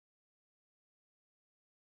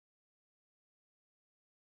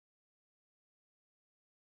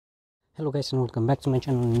Hello guys and welcome back to my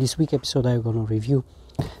channel. In this week episode I'm gonna review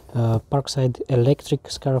PARKSIDE Electric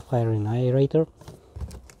Scarifier and Aerator.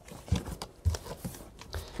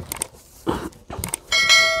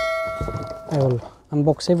 I will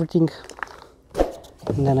unbox everything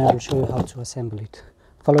and then I will show you how to assemble it.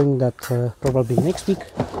 Following that, probably next week,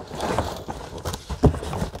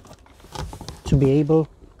 to be able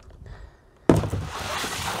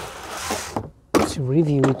to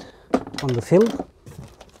review it on the field.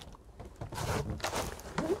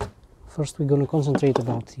 First we're going to concentrate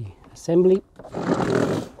about the assembly.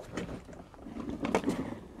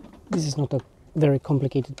 This is not a very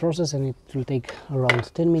complicated process and it will take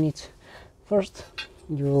around 10 minutes. First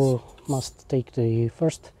you must take the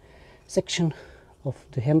first section of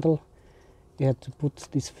the handle. You have to put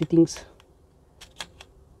these fittings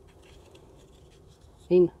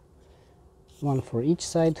in, one for each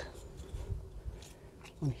side,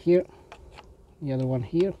 one here, the other one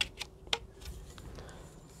here.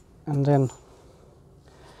 And then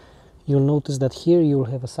you'll notice that here you'll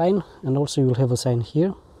have a sign, and also you'll have a sign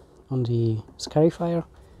here on the Scarifier.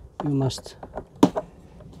 You must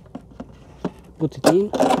put it in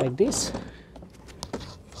like this.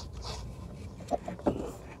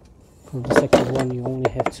 For the second one you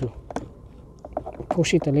only have to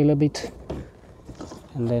push it a little bit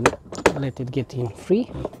and then let it get in free.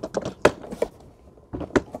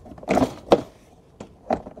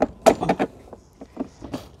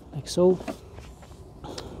 So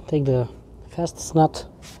take the fastest nut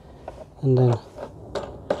and then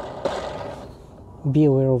be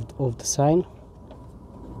aware of the sign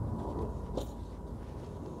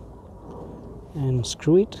and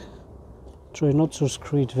screw it. Try not to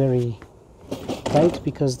screw it very tight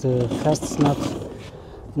because the fastest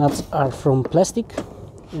nuts are from plastic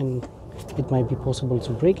and it might be possible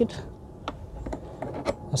to break it.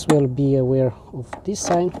 As well, be aware of this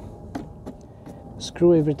sign.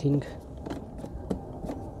 Screw everything.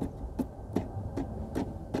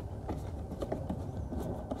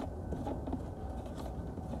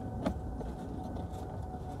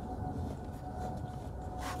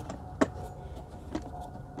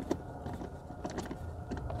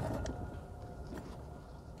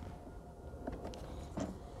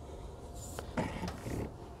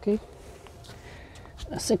 Okay.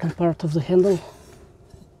 A second part of the handle.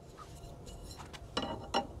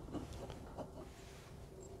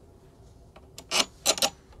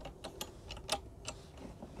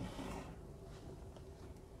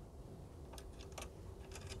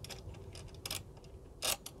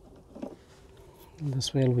 And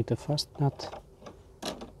as well with the first nut.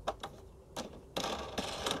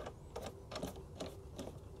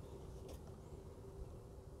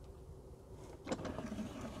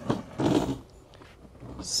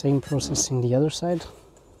 Same process in the other side.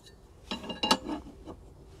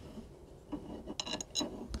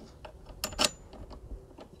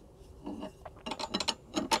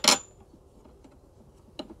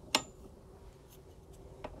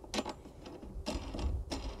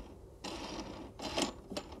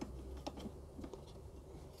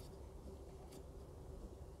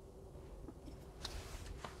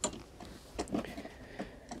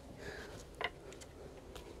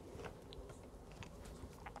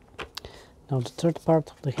 Now the third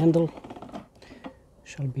part of the handle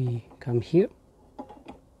shall come here.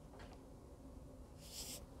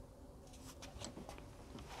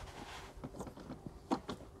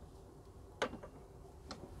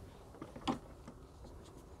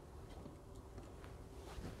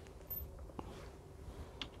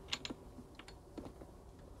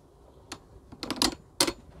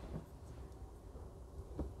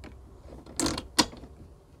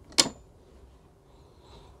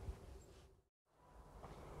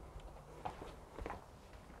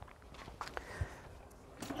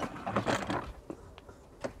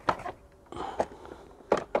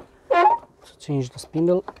 Change the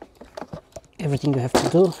spindle. Everything you have to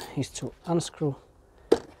do is to unscrew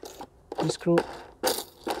this screw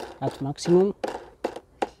at maximum,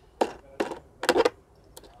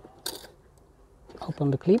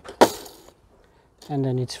 open the clip, and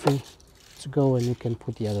then it's free to go and you can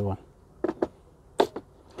put the other one.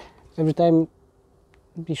 Every time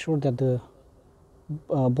be sure that the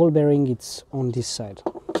ball bearing is on this side.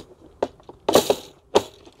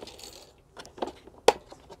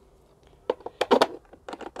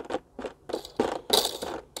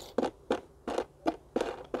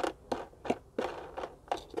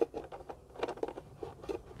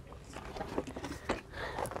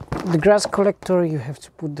 The grass collector, you have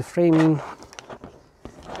to put the frame in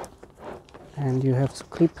and you have to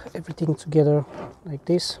clip everything together like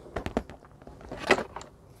this.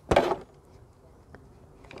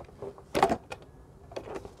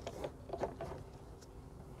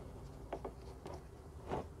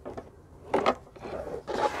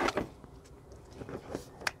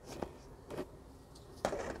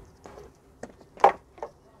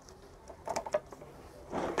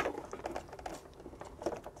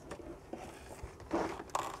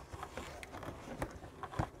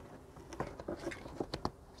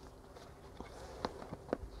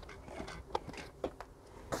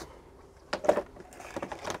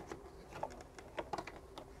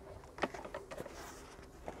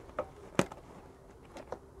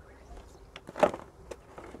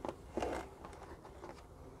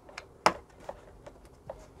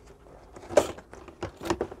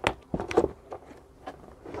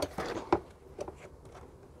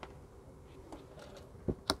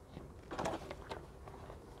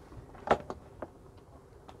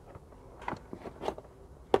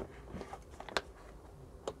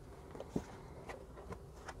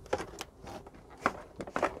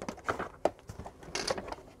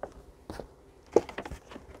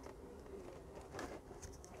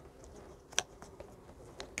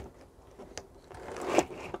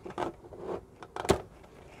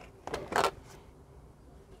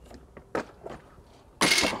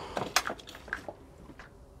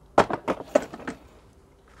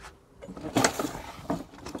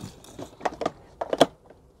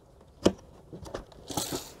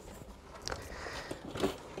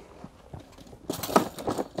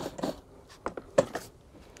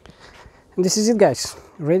 this is it, guys,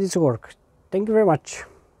 ready to work. Thank you very much.